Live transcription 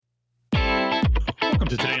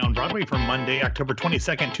to Today on Broadway for Monday, October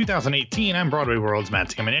 22nd, 2018. I'm Broadway World's Matt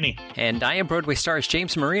Scamanini. And I am Broadway stars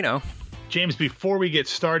James Marino. James, before we get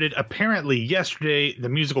started, apparently yesterday the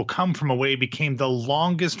musical Come From Away became the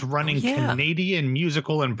longest-running Canadian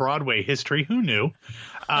musical in Broadway history. Who knew?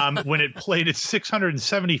 When it played its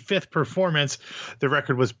 675th performance, the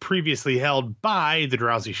record was previously held by The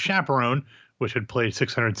Drowsy Chaperone, which had played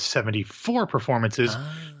 674 performances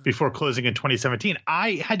before closing in 2017.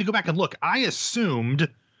 I had to go back and look. I assumed,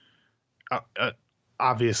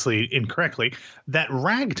 obviously incorrectly, that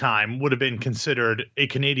Ragtime would have been considered a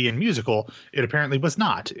Canadian musical. It apparently was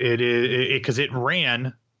not. Because it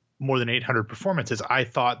ran more than 800 performances. I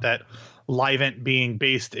thought that Livent being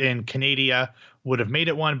based in Canada would have made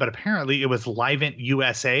it one, but apparently it was Livent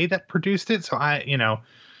USA that produced it. So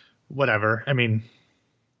whatever. I mean,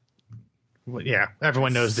 yeah,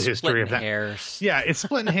 everyone knows the history of that. Hairs. Yeah, it's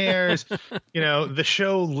splitting hairs. The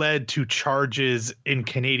show led to charges in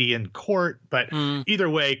Canadian court, but either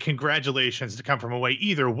way, congratulations to Come From Away.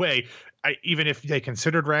 Either way, even if they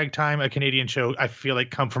considered Ragtime a Canadian show, I feel like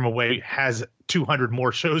Come From Away has 200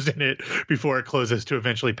 more shows in it before it closes to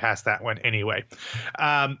eventually pass that one anyway.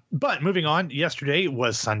 But moving on, yesterday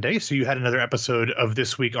was Sunday, so you had another episode of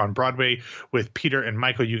This Week on Broadway with Peter and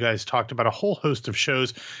Michael. You guys talked about a whole host of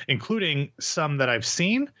shows, including some that I've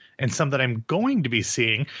seen and some that I'm going to be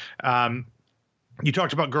seeing. You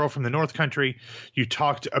talked about Girl from the North Country. You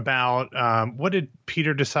talked about what did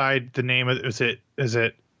Peter decide the name of it? Is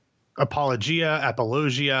it Apologia,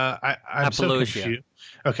 Apologia? I'm Apologia. so confused.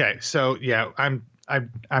 Okay, so yeah,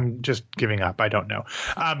 I'm just giving up. I don't know.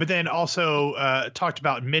 But then also talked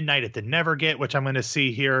about Midnight at the Never Get, which I'm going to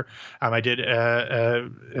see here. I did a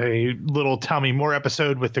little Tell Me More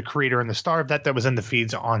episode with the creator and the star of that was in the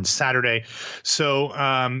feeds on Saturday. So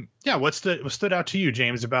what stood out to you,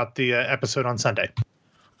 James, about the episode on Sunday?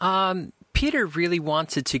 Peter really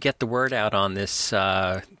wanted to get the word out on this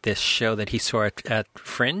this show that he saw at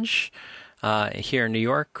Fringe here in New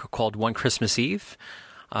York called One Christmas Eve.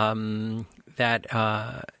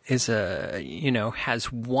 That is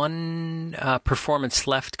has one performance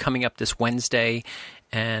left coming up this Wednesday,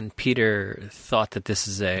 and Peter thought that this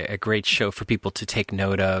is a great show for people to take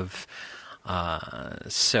note of.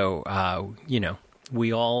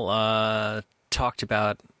 We all talked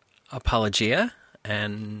about Apologia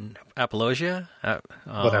and Apologia.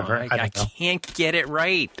 Whatever. I can't get it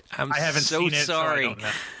right. I haven't so seen it, sorry. So I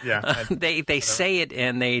don't know. Yeah, they say it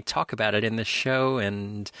and they talk about it in the show,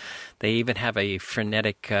 and they even have a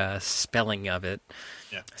frenetic spelling of it,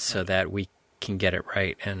 so that we can get it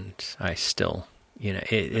right. And I still,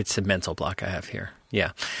 it's a mental block I have here.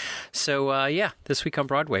 Yeah. So this week on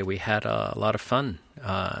Broadway we had a lot of fun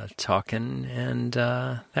talking, and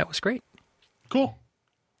that was great. Cool.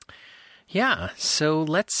 Yeah, so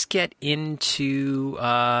let's get into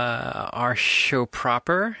our show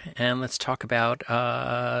proper, and let's talk about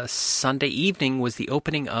Sunday evening was the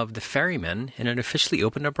opening of The Ferryman, and it officially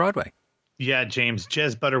opened at Broadway. Yeah, James,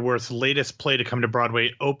 Jez Butterworth's latest play to come to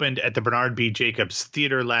Broadway opened at the Bernard B. Jacobs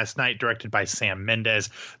Theater last night, directed by Sam Mendes.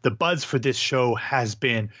 The buzz for this show has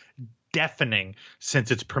been deafening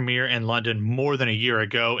since its premiere in London more than a year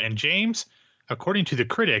ago, and James, according to the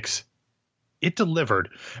critics, it delivered.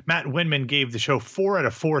 Matt Winman gave the show 4 out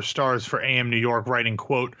of 4 stars for AM New York, writing,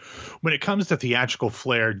 quote, "When it comes to theatrical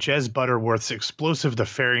flair, Jez Butterworth's explosive The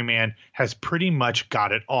Ferryman has pretty much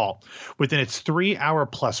got it all. Within its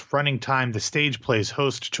 3-hour-plus running time, the stage plays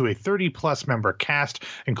host to a 30-plus member cast,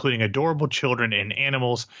 including adorable children and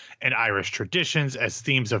animals and Irish traditions, as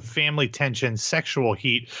themes of family tension, sexual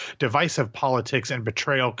heat, divisive politics, and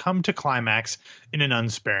betrayal come to climax in an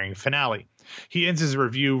unsparing finale." He ends his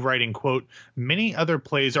review writing, quote, "Many other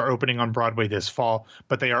plays are opening on Broadway this fall,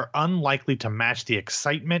 but they are unlikely to match the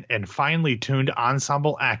excitement and finely tuned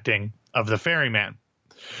ensemble acting of The Ferryman."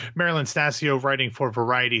 Marilyn Stasio, writing for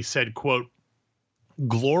Variety, said, quote,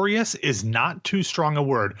 "Glorious is not too strong a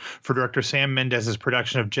word for director Sam Mendes'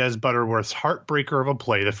 production of Jez Butterworth's heartbreaker of a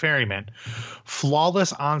play, The Ferryman.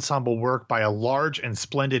 Flawless ensemble work by a large and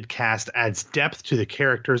splendid cast adds depth to the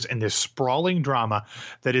characters in this sprawling drama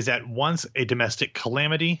that is at once a domestic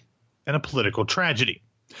calamity and a political tragedy."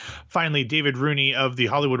 Finally, David Rooney of The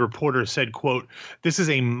Hollywood Reporter said, quote, "This is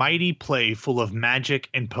a mighty play full of magic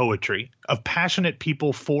and poetry, of passionate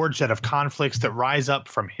people forged out of conflicts that rise up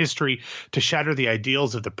from history to shatter the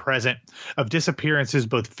ideals of the present, of disappearances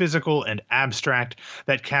both physical and abstract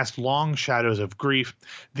that cast long shadows of grief,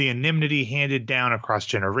 the anonymity handed down across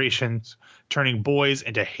generations, turning boys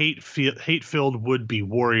into hate-filled would-be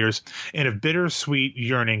warriors, and of bittersweet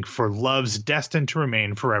yearning for loves destined to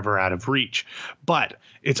remain forever out of reach. But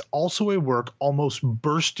it's also a work almost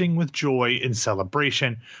bursting with joy and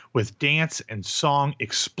celebration, with dance and song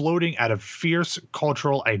exploding out of fierce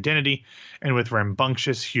cultural identity and with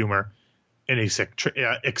rambunctious humor and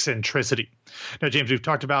eccentricity. Now, James, we've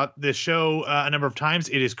talked about this show a number of times.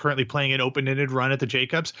 It is currently playing an open-ended run at the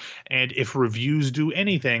Jacobs, and if reviews do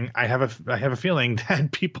anything, I have a feeling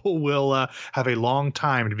that people will have a long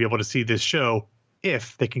time to be able to see this show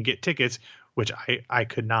if they can get tickets, which I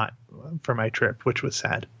could not for my trip, which was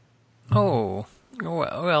sad. Oh,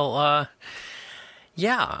 well,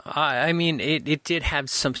 yeah. I mean, it did have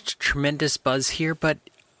some tremendous buzz here, but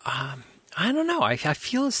I don't know. I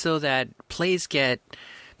feel as though that plays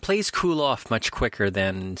cool off much quicker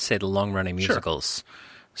than, say, the long-running musicals. Sure.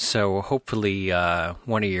 So hopefully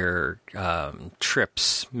one of your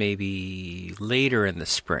trips, maybe later in the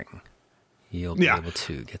spring, you'll be able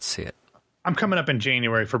to get to see it. I'm coming up in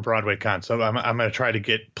January for Broadway Con, so I'm going to try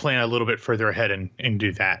to plan a little bit further ahead and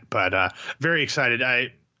do that. But very excited.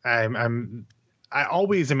 I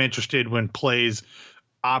always am interested when plays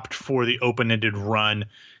opt for the open-ended run,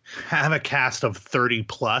 have a cast of 30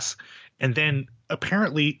 plus, and then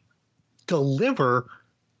apparently deliver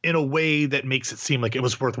in a way that makes it seem like it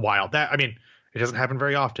was worthwhile. It doesn't happen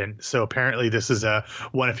very often. So apparently this is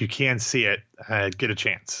one, if you can see it, get a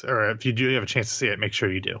chance, or if you do have a chance to see it, make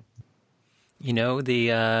sure you do. The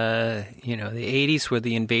 80s were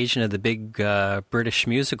the invasion of the big British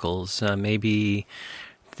musicals. Maybe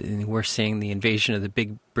we're seeing the invasion of the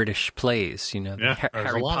big British plays,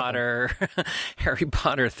 Harry Potter, Harry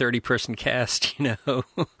Potter 30-person cast,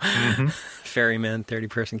 mm-hmm. Ferryman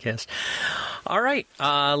 30-person cast. All right,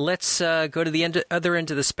 let's go to the other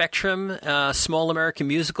end of the spectrum. Small American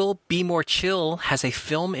musical, Be More Chill, has a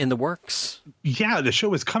film in the works. Yeah, the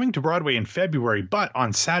show is coming to Broadway in February, but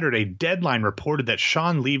on Saturday, Deadline reported that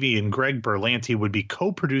Sean Levy and Greg Berlanti would be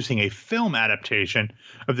co-producing a film adaptation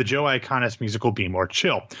of the Joe Iconis musical Be More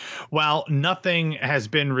Chill. While nothing has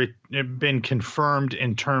been confirmed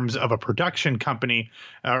in terms of a production company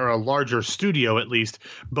or a larger studio, at least,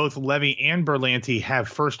 both Levy and Berlanti have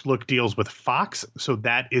first-look deals with Fox, so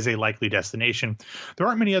that is a likely destination. There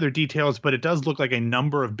aren't many other details, but it does look like a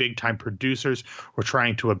number of big-time producers were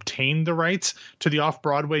trying to obtain the rights to the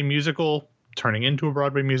off-Broadway musical, turning into a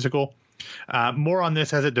Broadway musical. More on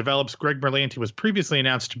this as it develops. Greg Berlanti was previously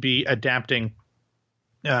announced to be adapting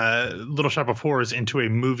Little Shop of Horrors into a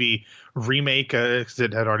movie remake, because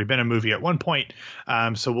it had already been a movie at one point.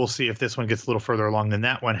 So we'll see if this one gets a little further along than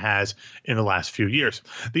that one has in the last few years.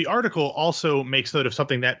 The article also makes note of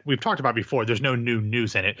something that we've talked about before. There's no new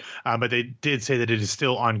news in it, but they did say that it is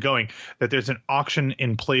still ongoing, that there's an auction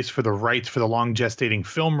in place for the rights for the long gestating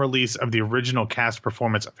film release of the original cast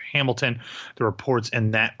performance of Hamilton. The reports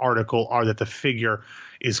in that article are that the figure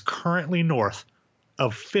is currently north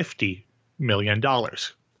of $50 million.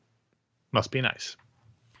 Must be nice.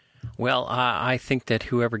 Well, I think that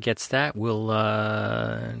whoever gets that will.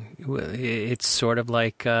 It's sort of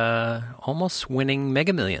like almost winning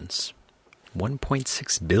Mega Millions,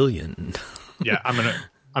 $1.6 billion. Yeah, I'm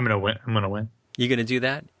gonna win. You're gonna do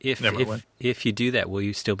that? If you do that, will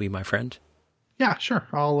you still be my friend? Yeah, sure.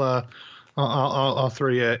 I'll throw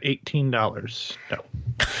you $18. No.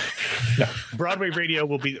 Broadway Radio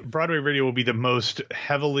will be the most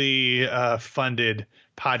heavily funded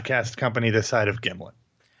podcast company this side of Gimlet.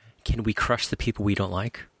 Can we crush the people we don't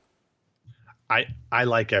like? I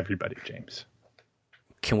like everybody, James.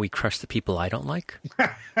 Can we crush the people I don't like?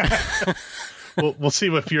 We'll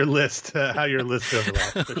see if your list how your list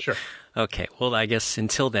overlaps, for sure. Okay. Well, I guess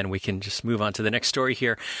until then we can just move on to the next story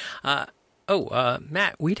here.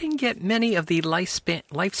 Matt, we didn't get many of the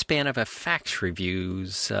lifespan of effects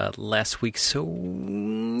reviews last week, so,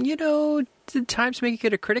 did Times make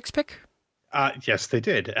it a critic's pick? Yes, they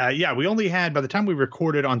did. We only had, by the time we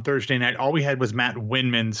recorded on Thursday night, all we had was Matt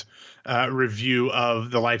Winman's review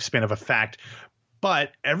of the lifespan of a fact.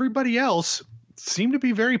 But everybody else seem to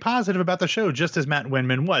be very positive about the show, just as Matt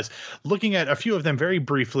Windman was. Looking at a few of them very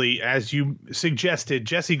briefly, as you suggested,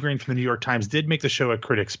 Jesse Green from the New York Times did make the show a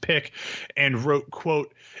critic's pick and wrote,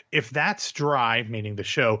 quote, "If that's dry," meaning the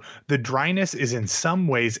show, "the dryness is in some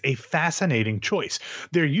ways a fascinating choice.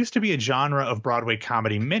 There used to be a genre of Broadway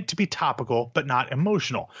comedy meant to be topical but not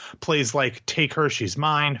emotional. Plays like Take Her, She's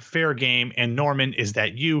Mine, Fair Game, and Norman, Is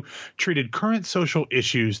That You? Treated current social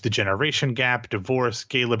issues, the generation gap, divorce,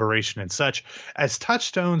 gay liberation, and such, as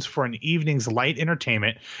touchstones for an evening's light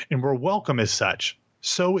entertainment and were welcome as such.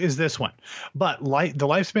 So is this one. But the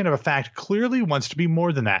lifespan of a fact clearly wants to be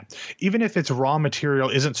more than that, even if its raw material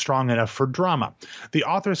isn't strong enough for drama. The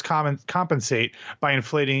authors compensate by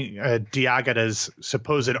inflating Diaghida's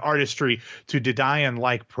supposed artistry to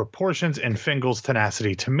Didaon-like proportions and Fingal's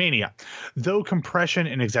tenacity to mania. Though compression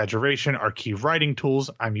and exaggeration are key writing tools,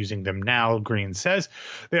 I'm using them now, Green says,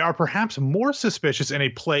 they are perhaps more suspicious in a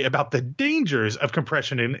play about the dangers of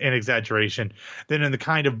compression and exaggeration than in the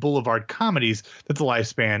kind of boulevard comedies that the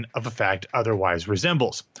lifespan of a fact otherwise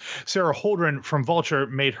resembles. Sarah Holdren from Vulture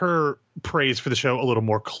made her praise for the show a little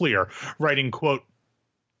more clear, writing, quote,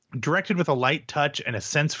 "Directed with a light touch and a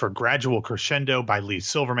sense for gradual crescendo by Lee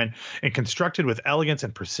Silverman, and constructed with elegance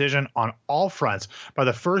and precision on all fronts by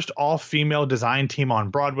the first all-female design team on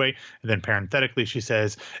Broadway," and then parenthetically she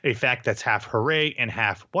says, "a fact that's half hooray and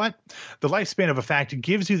half what? The lifespan of a fact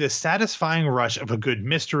gives you the satisfying rush of a good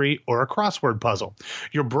mystery or a crossword puzzle.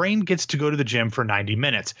 Your brain gets to go to the gym for 90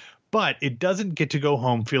 minutes. But it doesn't get to go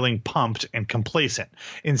home feeling pumped and complacent.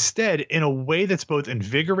 Instead, in a way that's both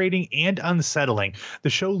invigorating and unsettling, the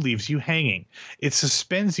show leaves you hanging. It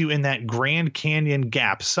suspends you in that Grand Canyon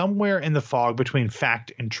gap somewhere in the fog between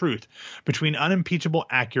fact and truth, between unimpeachable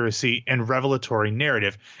accuracy and revelatory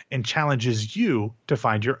narrative, and challenges you to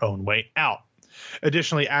find your own way out."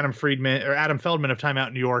 Additionally, Adam Feldman of Time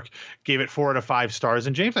Out New York gave it 4 out of 5 stars.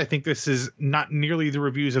 And James, I think this is not nearly the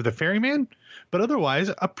reviews of The Ferryman, but otherwise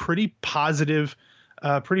a pretty positively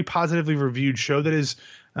reviewed show that is,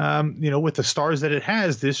 with the stars that it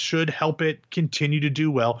has, this should help it continue to do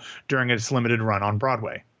well during its limited run on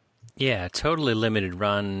Broadway. Yeah, totally limited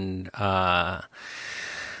run.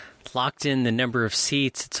 Locked in the number of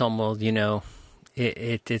seats. It's almost,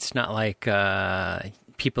 it's not like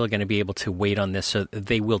people are going to be able to wait on this, so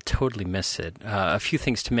they will totally miss it. A few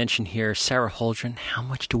things to mention here. Sarah Holdren, how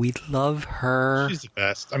much do we love her? She's the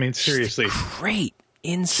best. I mean, seriously. Great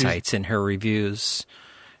insights in her reviews.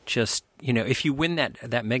 Just, if you win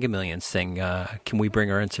that Mega Millions thing, can we bring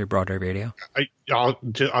her into Broadway Radio? I'll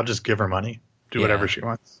just give her money. Do whatever she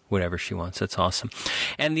wants. Whatever she wants. That's awesome.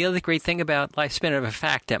 And the other great thing about Lifespan of a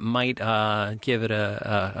Fact that might give it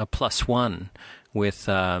a +1 with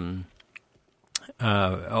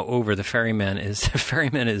over The Ferryman is The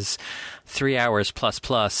Ferryman is 3 hours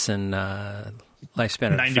plus, and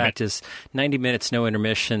Lifespan of a Fact is 90 minutes, no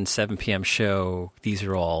intermission, 7 p.m. show. These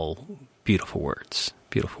are all beautiful words.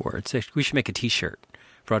 Beautiful words. We should make a T-shirt.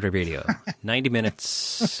 Broadway Radio. 90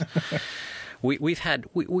 minutes. We've had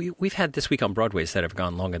this week on Broadways that have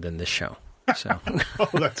gone longer than this show. So,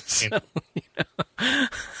 that's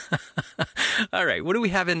all right. What do we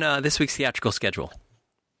have in this week's theatrical schedule?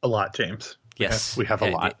 A lot, James. Yes, we have a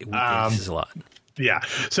lot. This is a lot. Yeah.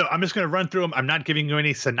 So I'm just going to run through them. I'm not giving you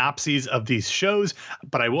any synopses of these shows,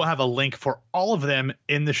 but I will have a link for all of them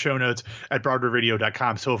in the show notes at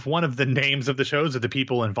BroadwayRadio.com. So if one of the names of the shows or the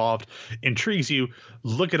people involved intrigues you,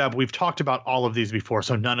 look it up. We've talked about all of these before,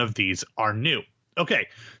 so none of these are new. Okay.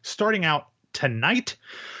 Starting out tonight,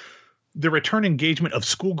 the return engagement of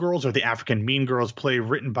Schoolgirls, or the African Mean Girls play,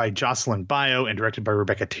 written by Jocelyn Baio and directed by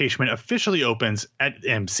Rebecca Teichman, officially opens at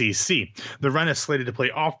MCC. The run is slated to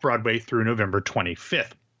play off-Broadway through November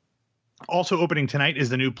 25th. Also opening tonight is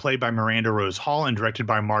the new play by Miranda Rose Hall and directed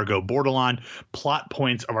by Margot Bordelon, Plot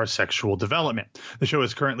Points of Our Sexual Development. The show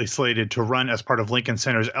is currently slated to run as part of Lincoln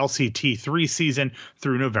Center's LCT3 season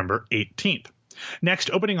through November 18th. Next,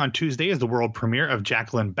 opening on Tuesday, is the world premiere of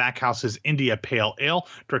Jacqueline Backhouse's India Pale Ale,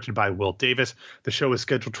 directed by Will Davis. The show is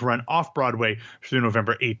scheduled to run off-Broadway through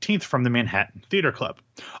November 18th from the Manhattan Theater Club.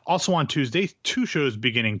 Also on Tuesday, 2 shows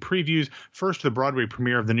beginning previews. First, the Broadway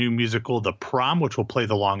premiere of the new musical The Prom, which will play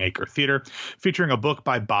the Longacre Theater, featuring a book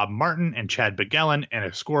by Bob Martin and Chad Bigellen and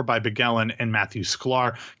a score by Bigellen and Matthew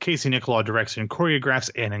Sklar. Casey Nicholaw directs and choreographs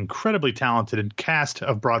an incredibly talented cast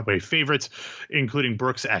of Broadway favorites, including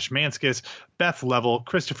Brooks Ashmanskas, Beth Level,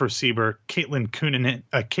 Christopher Sieber, Caitlin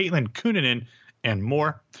Coonanen, and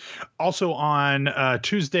more. Also on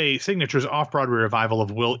Tuesday, Signature's off-Broadway revival of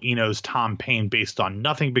Will Eno's Tom Paine based on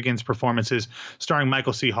Nothing begins performances, starring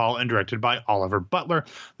Michael C. Hall and directed by Oliver Butler.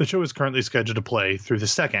 The show is currently scheduled to play through the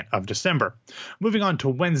 2nd of December. Moving on to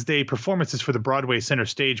Wednesday, performances for the Broadway Center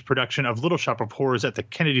Stage production of Little Shop of Horrors at the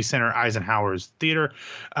Kennedy Center Eisenhower's Theater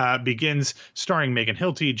begins, starring Megan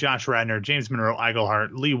Hilty, Josh Radnor, James Monroe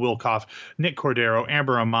Iglehart, Lee Wilkoff, Nick Cordero,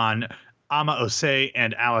 Amber Oman, Ama Osei,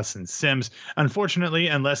 and Allison Sims. Unfortunately,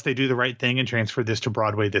 unless they do the right thing and transfer this to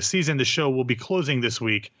Broadway this season, the show will be closing this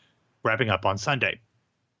week, wrapping up on Sunday.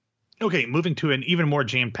 Okay, moving to an even more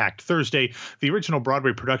jam-packed Thursday, the original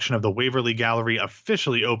Broadway production of the Waverly Gallery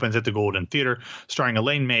officially opens at the Golden Theater, starring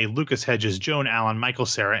Elaine May, Lucas Hedges, Joan Allen, Michael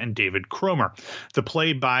Cera, and David Cromer. The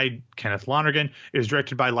play by Kenneth Lonergan is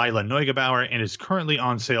directed by Lila Neugebauer and is currently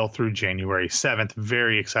on sale through January 7th.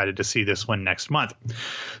 Very excited to see this one next month.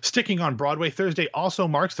 Sticking on Broadway, Thursday also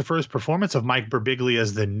marks the first performance of Mike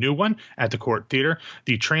Birbiglia's The New One at the Court Theater.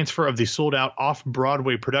 The transfer of the sold-out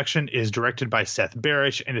off-Broadway production is directed by Seth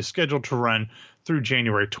Barish and is scheduled to run through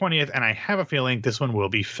January 20th, and I have a feeling this one will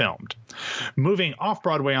be filmed. Moving off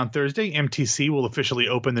Broadway on Thursday, MTC will officially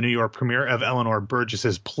open the New York premiere of Eleanor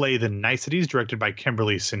Burgess's play The Niceties, directed by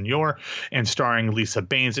Kimberly Senior and starring Lisa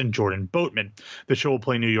Baines and Jordan Boatman. The show will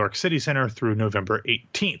play New York City Center through November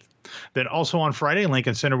 18th. Then also on Friday,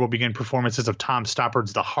 Lincoln Center will begin performances of Tom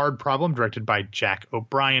Stoppard's The Hard Problem, directed by Jack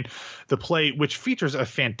O'Brien. The play, which features a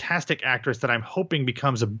fantastic actress that I'm hoping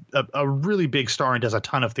becomes a really big star and does a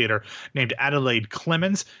ton of theater, named Adelaide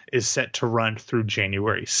Clemens, is set to run through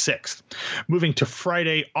January 6th. Moving to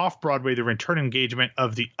Friday, off-Broadway, the return engagement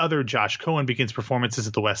of the other Josh Cohen begins performances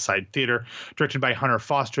at the West Side Theater. Directed by Hunter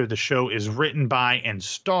Foster, the show is written by and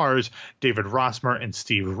stars David Rossmer and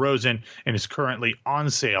Steve Rosen and is currently on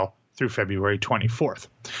sale through February 24th.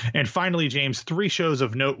 And finally, James, 3 shows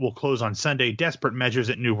of note will close on Sunday: Desperate Measures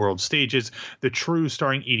at New World Stages, The True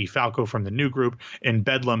starring Edie Falco from the New Group, and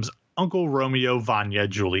Bedlam's Uncle Romeo, Vanya,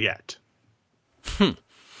 Juliet.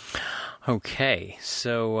 Okay,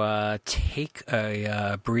 so take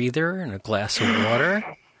a breather and a glass of water.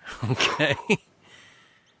 Okay.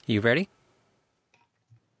 You ready?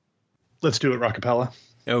 Let's do it, Rockapella.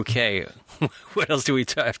 Okay. What else do we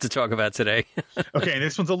have to talk about today? Okay, and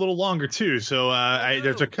this one's a little longer too. So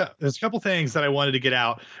there's a couple things that I wanted to get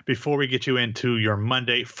out before we get you into your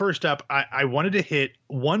Monday. First up, I wanted to hit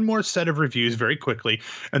one more set of reviews very quickly,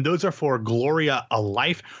 and those are for Gloria, A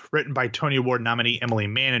Life, written by Tony Award nominee Emily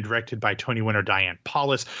Mann and directed by Tony winner Diane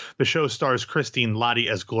Paulus. The show stars Christine Lottie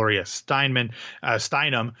as Gloria Steinem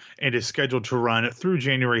and is scheduled to run through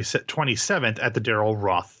January 27th at the Darrell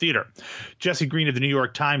Roth Theater. Jesse Green of the New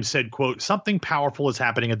York Times said, quote, "Something powerful is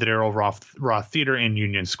happening at the Darrell Roth Theater in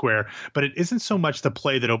Union Square, but it isn't so much the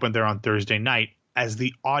play that opened there on Thursday night as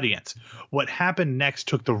the audience. What happened next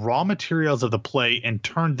took the raw materials of the play and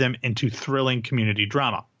turned them into thrilling community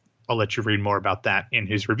drama." I'll let you read more about that in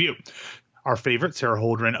his review. Our favorite, Sarah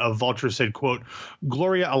Holdren of Vulture, said, quote,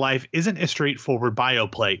 "Gloria, A Life isn't a straightforward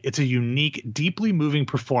bioplay. It's a unique, deeply moving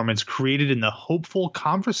performance created in the hopeful,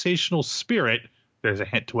 conversational spirit," there's a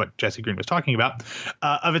hint to what Jesse Green was talking about,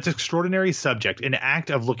 "of its extraordinary subject, an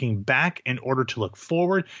act of looking back in order to look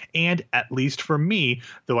forward, and, at least for me,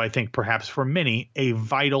 though I think perhaps for many, a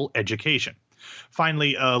vital education."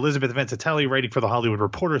 Finally, Elizabeth Vincitelli, writing for The Hollywood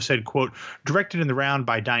Reporter, said, quote, "Directed in the round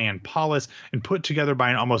by Diane Paulus and put together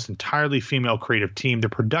by an almost entirely female creative team, the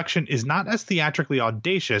production is not as theatrically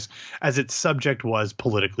audacious as its subject was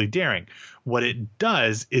politically daring. What it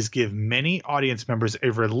does is give many audience members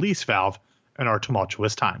a release valve in our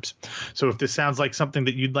tumultuous times." So if this sounds like something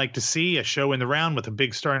that you'd like to see, a show in the round with a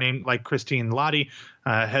big star name like Christine Lottie,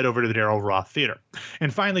 head over to the Darrell Roth Theater.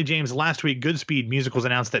 And finally, James, last week, Goodspeed Musicals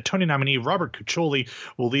announced that Tony nominee Robert Cuccioli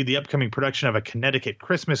will lead the upcoming production of A Connecticut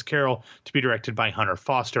Christmas Carol, to be directed by Hunter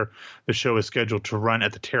Foster. The show is scheduled to run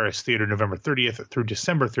at the Terrace Theater November 30th through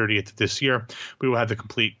December 30th of this year. We will have the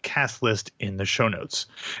complete cast list in the show notes.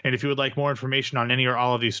 And if you would like more information on any or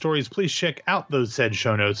all of these stories, please check out those said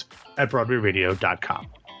show notes at BroadwayRadio.com.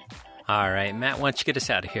 All right, Matt, why don't you get us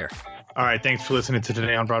out of here? All right, thanks for listening to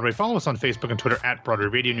Today on Broadway. Follow us on Facebook and Twitter at Broadway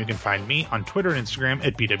Radio, and you can find me on Twitter and Instagram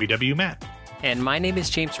at BWWMatt. And my name is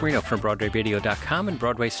James Marino from BroadwayRadio.com and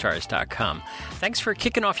BroadwayStars.com. Thanks for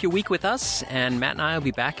kicking off your week with us, and Matt and I will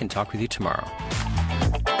be back and talk with you tomorrow.